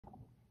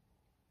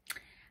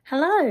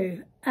Hello.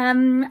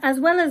 As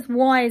well as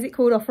why is it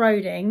called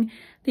Off-Roading,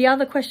 the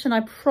other question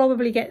I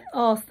probably get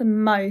asked the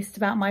most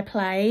about my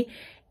play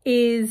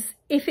is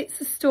if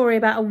it's a story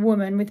about a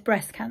woman with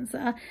breast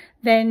cancer,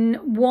 then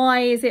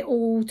why is it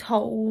all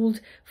told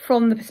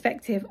from the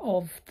perspective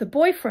of the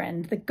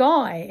boyfriend, the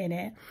guy in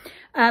it?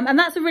 And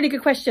that's a really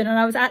good question. And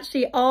I was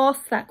actually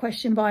asked that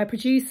question by a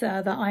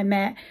producer that I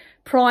met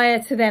prior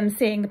to them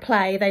seeing the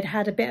play. They'd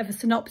had a bit of a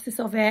synopsis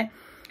of it.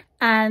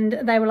 And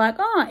they were like,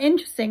 oh,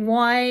 interesting.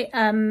 Why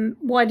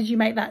did you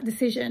make that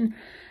decision?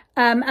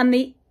 And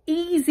the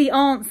easy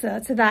answer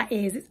to that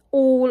is it's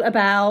all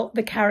about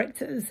the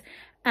characters.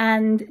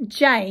 And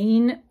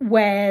Jane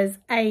wears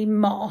a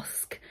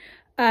mask.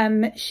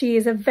 She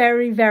is a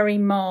very, very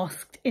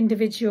masked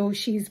individual.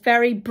 She's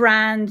very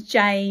brand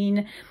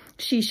Jane.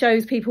 She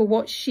shows people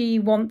what she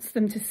wants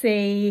them to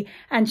see,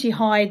 and she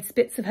hides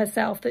bits of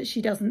herself that she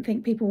doesn't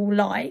think people will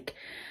like.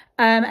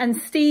 And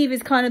Steve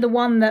is kind of the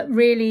one that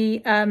really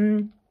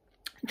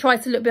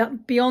tries to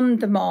look beyond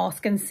the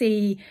mask and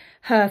see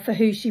her for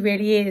who she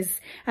really is.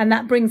 And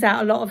that brings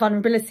out a lot of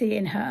vulnerability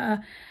in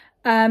her.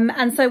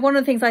 And so one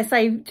of the things I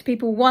say to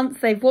people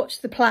once they've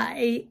watched the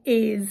play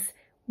is,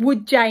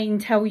 would Jane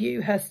tell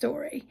you her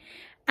story?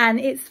 And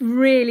it's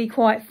really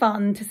quite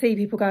fun to see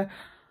people go,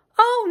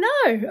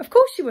 oh no, of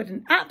course she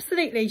wouldn't.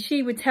 Absolutely.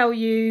 She would tell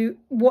you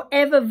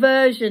whatever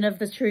version of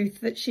the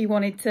truth that she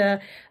wanted to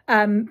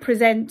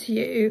present to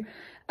you.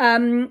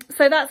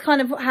 So that's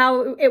kind of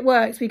how it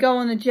works. We go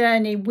on a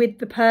journey with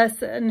the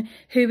person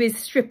who is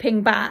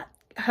stripping back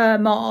her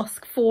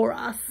mask for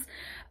us,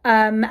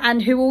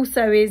 and who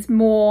also is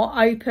more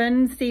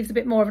open. Steve's a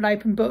bit more of an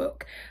open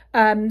book.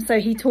 So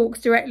he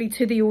talks directly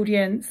to the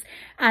audience,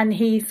 and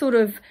he sort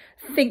of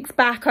thinks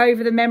back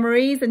over the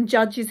memories and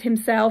judges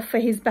himself for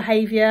his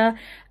behaviour,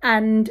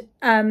 and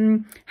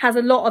has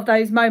a lot of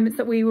those moments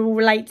that we will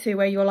relate to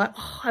where you're like,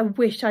 oh, I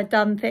wish I'd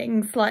done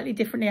things slightly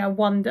differently. I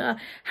wonder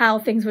how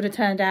things would have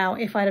turned out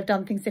if I'd have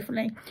done things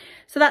differently.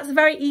 So that's a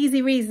very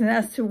easy reason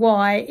as to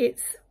why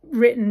it's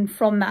written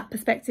from that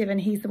perspective,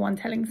 and he's the one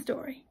telling the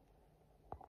story.